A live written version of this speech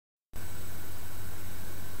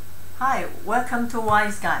Hi, welcome to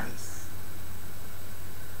Wise Guys.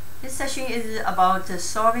 This session is about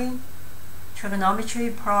solving trigonometry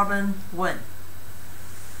problem 1.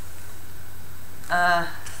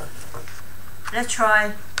 Let's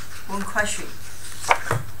try one question.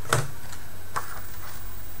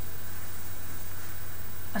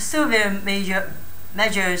 A surveyor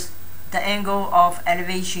measures the angle of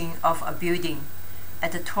elevation of a building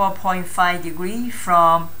at 12.5 degrees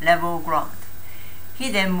from level ground. He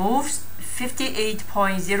then moves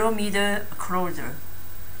 58.0 meters closer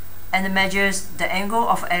and measures the angle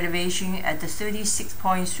of elevation at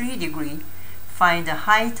 36.3 degrees. Find the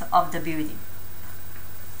height of the building.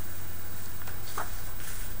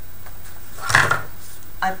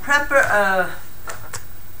 I prepare a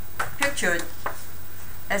picture.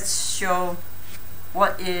 Let's show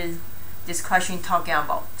what is this question talking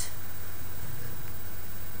about.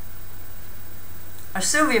 A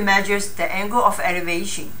survey measures the angle of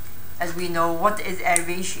elevation. As we know, what is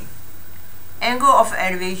elevation? Angle of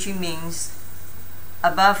elevation means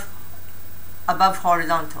above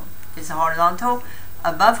horizontal. This is horizontal.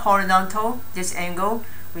 Above horizontal, this angle,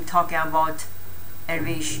 we're talking about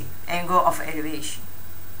elevation, angle of elevation,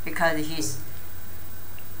 because he's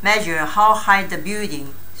measure how high the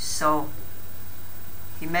building. So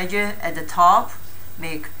he measure at the top,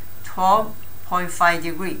 make 12.5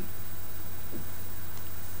 degrees.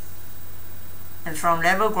 And from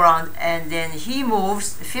level ground, and then he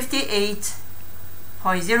moves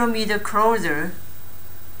 58.0 meters closer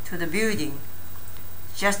to the building,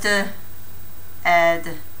 just at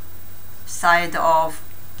the side of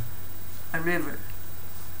a river.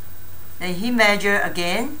 Then he measure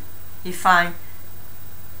again. He find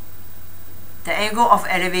the angle of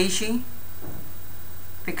elevation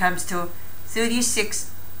becomes to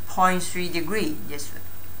 36.3 degrees. This way.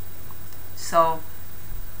 So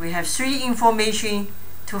we have 3 information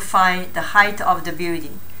to find the height of the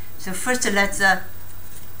building. So first let's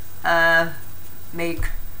make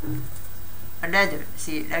a ladder.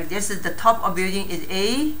 See, like this is the top of building is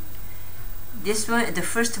A. This one at the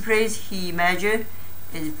first place he measured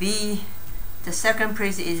is B. The second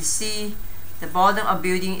place is C. The bottom of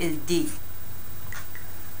building is D.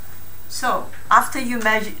 So after you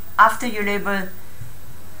label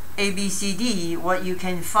A, B, C, D, what you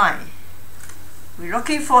can find? We're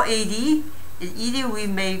looking for AD. Is either we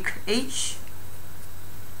make H.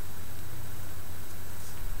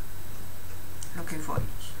 Looking for H.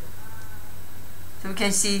 So we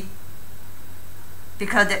can see,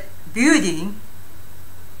 because the building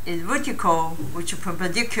is vertical, which is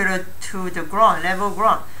perpendicular to the ground, level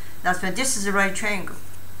ground. That's why this is a right triangle,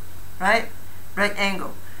 right? Right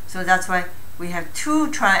angle. So that's why we have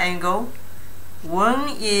 2 triangles. One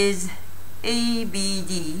is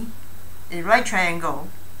ABD, a right triangle.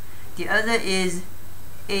 The other is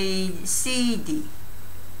ACD.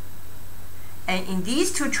 And in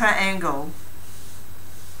these 2 triangles,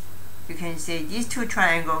 you can say these 2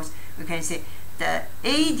 triangles, we can say the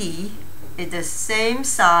AD is the same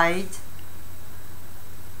side,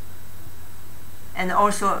 and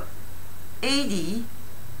also AD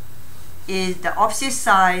is the opposite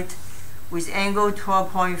side with angle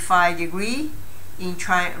 12.5 degrees in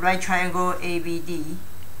right triangle ABD.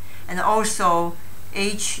 And also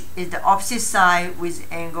H is the opposite side with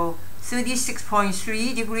angle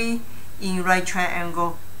 36.3 degrees in right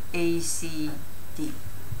triangle ACD.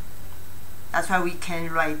 That's why we can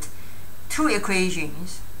write 2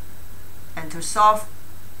 equations. And to solve,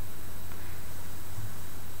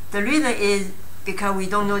 the reason is because we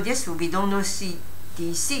don't know this one, we don't know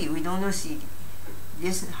CDC, we don't know CD.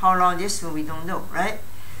 This, how long this one, we don't know, right?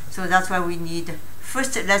 So that's why we need,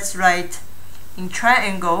 first let's write in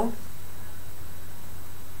triangle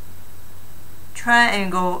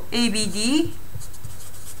ABD.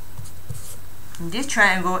 In this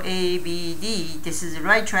triangle ABD, this is the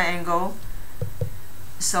right triangle.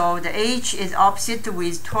 So the H is opposite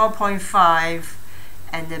with 12.5,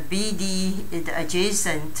 and the BD is the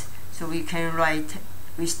adjacent. So we can write,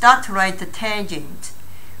 we start to write the tangent.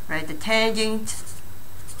 Right, the tangent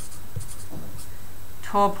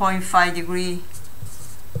 12.5 degrees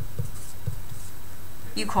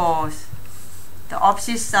equals the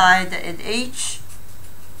opposite side is H,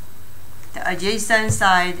 the adjacent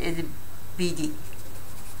side is BD.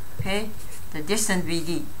 Okay, the distance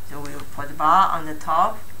BD. So we'll put the bar on the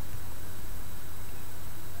top.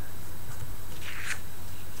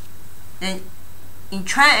 Then in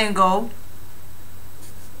triangle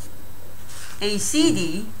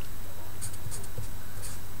ACD,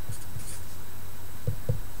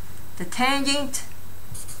 the tangent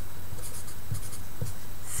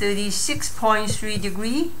 36.3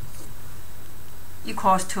 degrees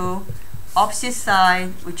equals to opposite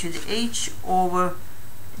side, which is h over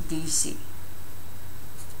dc.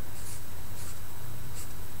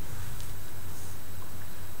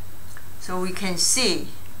 So we can see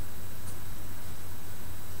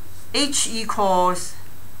h equals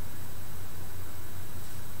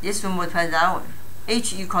this one multiplied that one.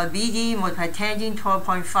 H equals BD multiplied tangent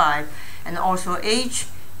 12.5, and also H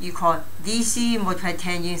equals DC multiplied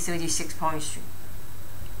tangent 36.3.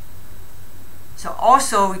 So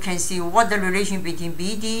also we can see what the relation between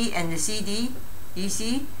BD and the CD,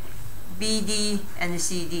 DC, BD and the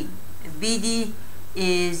CD. BD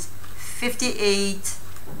is 58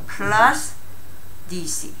 plus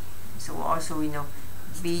DC. So also we know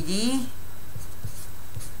BD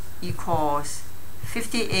equals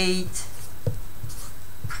 58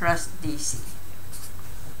 plus DC.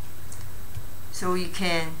 So we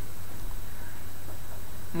can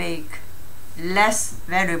make less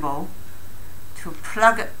variable to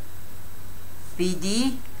plug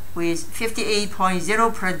BD with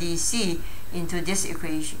 58.0 per DC into this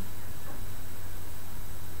equation.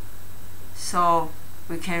 So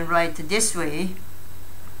we can write this way: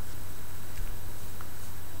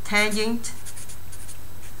 tangent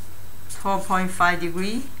 12.5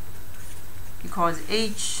 degree equals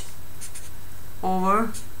h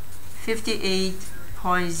over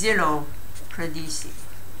 58.0 per dc.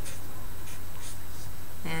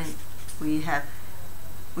 And we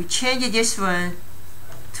change this one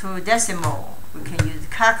to decimal. We can use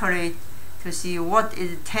calculate to see what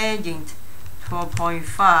is tangent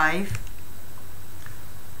 12.5.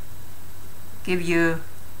 Give you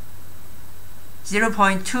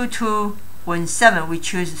 0.2217. We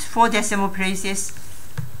choose 4 decimal places.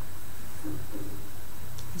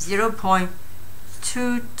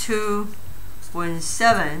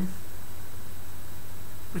 0.2217,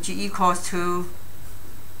 which equals to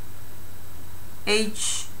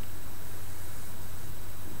h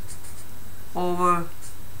over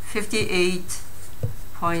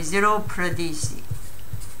 58.0 per dc.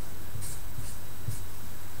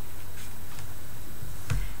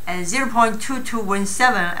 And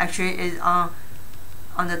 0.2217 actually is on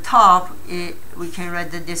the top. We can write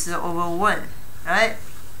that this is over 1, right?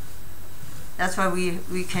 That's why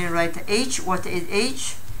we can write h. What is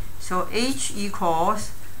h? So h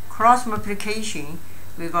equals cross multiplication.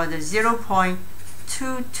 We got the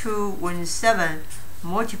 0.2217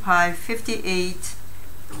 multiply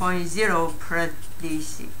 58.0 per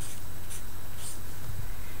dc.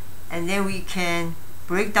 And then we can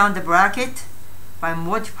break down the bracket by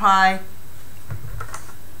multiply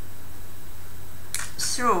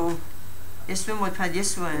through this one multiply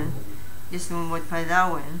this one multiply that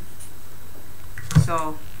one.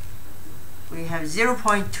 So we have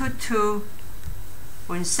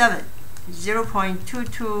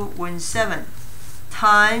 0.2217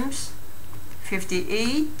 times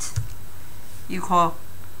 58 equal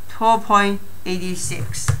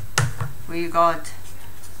 12.86. We got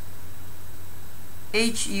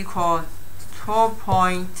h equal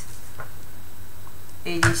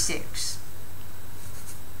 12.86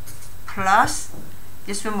 plus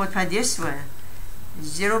this one multiply this one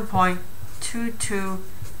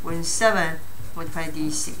 0.2217 multiply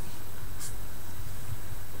dc.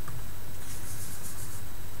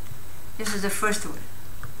 This is the first one.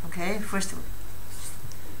 Okay, first one.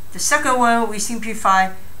 The second one, we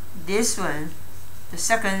simplify this one, the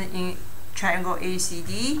second in triangle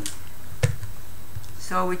ACD.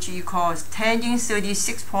 So which equals tangent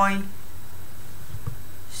 36.3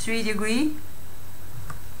 degree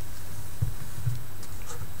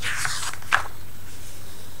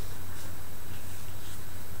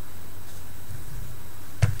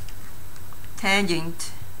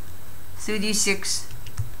tangent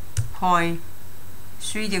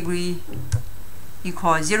 36.3 degree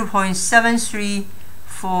equals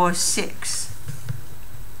 0.7346.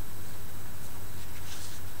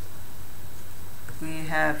 We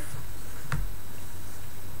have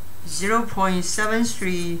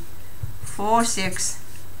 0.7346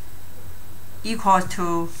 equals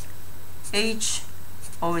to h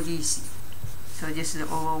over dc. So this is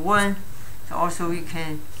over 1. So also we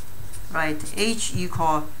can write h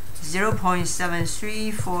equal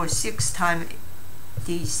 0.7346 times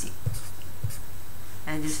dc.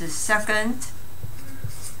 And this is second.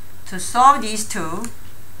 To solve these two,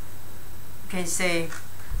 you can say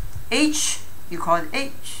h equals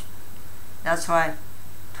h. That's why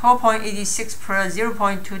 12.86 plus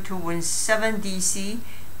 0.2217 dc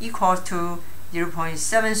equals to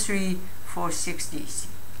 0.7346 dc.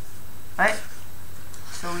 Right?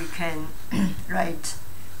 So we can write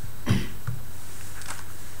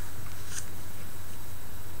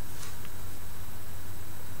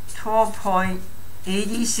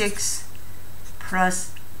 12.86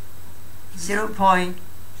 plus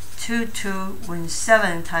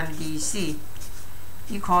 0.2217 times dc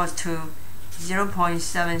equals to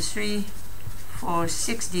 0.7346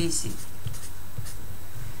 dc.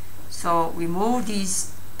 So we move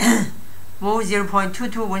these move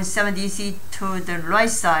 0.2217 dc to the right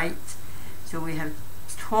side. So we have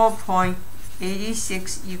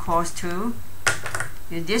 12.86 equals to,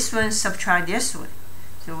 this one subtract this one.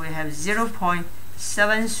 So we have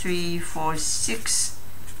 0.7346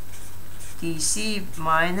 dc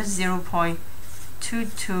minus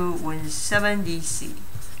 0.2217 dc.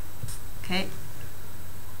 Okay.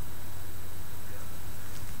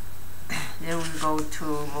 Then we go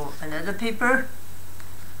to another paper.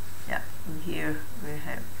 Yeah, in here we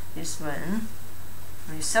have this one.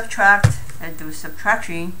 We subtract and do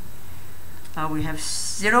subtraction. We have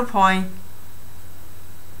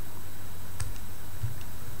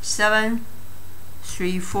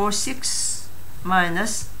 0.7346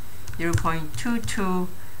 minus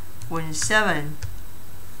 0.2217.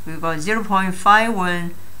 We got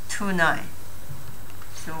 0.5129.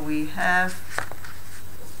 So we have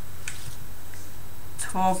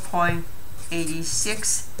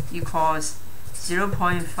 12.86 equals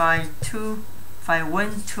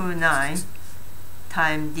 0.5129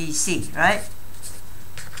 times dc, right?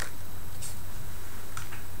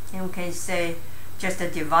 And we can say just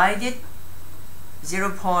divide it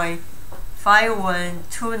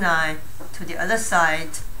 0.5129 to the other side.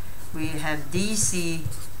 We have dc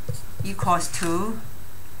equals to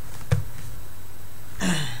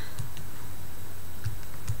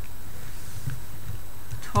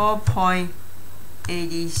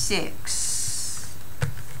 12.86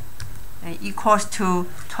 and equals to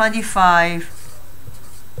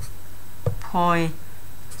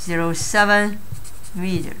 25.07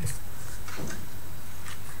 meter.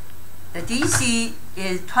 The DC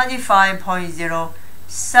is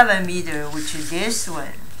 25.07 meter, which is this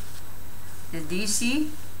one. The DC,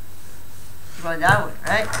 got that one,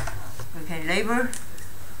 right? We can label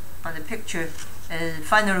on the picture, and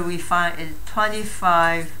finally we find is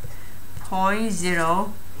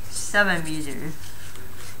 25.07 meter.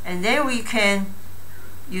 And then we can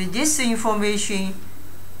use this information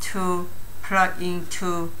to plug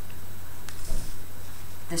into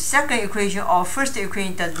the second equation or first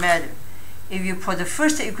equation, doesn't matter. If you put the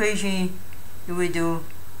first equation, you will do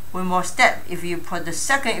one more step. If you put the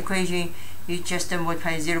second equation, you just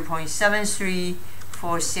multiply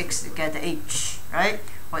 0.7346 to get the h, right?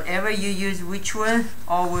 Whatever you use, which one,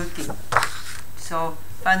 all working. So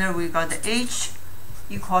finally we got the h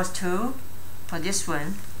equals to, for this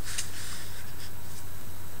one,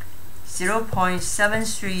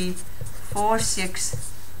 0.7346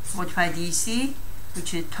 multiply dc,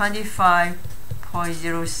 which is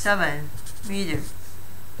 25.07 meter,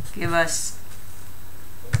 give us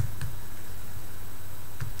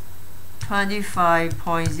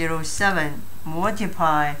 25.07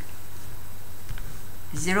 multiply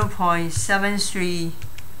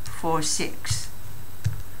 0.7346.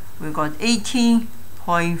 We got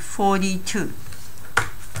 18.42.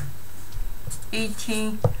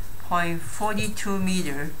 18.42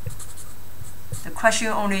 meter. The question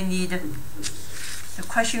only need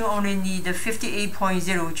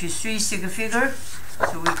 58.0, which is 3 sigma figure.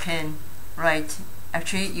 So we can write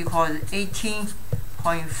actually equals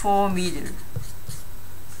 18.4 meter.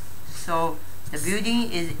 So the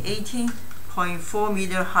building is 18.4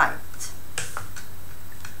 meter height.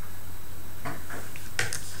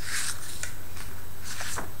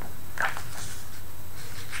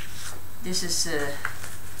 This is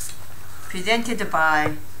presented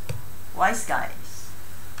by Wise Guys.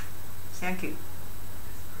 Thank you.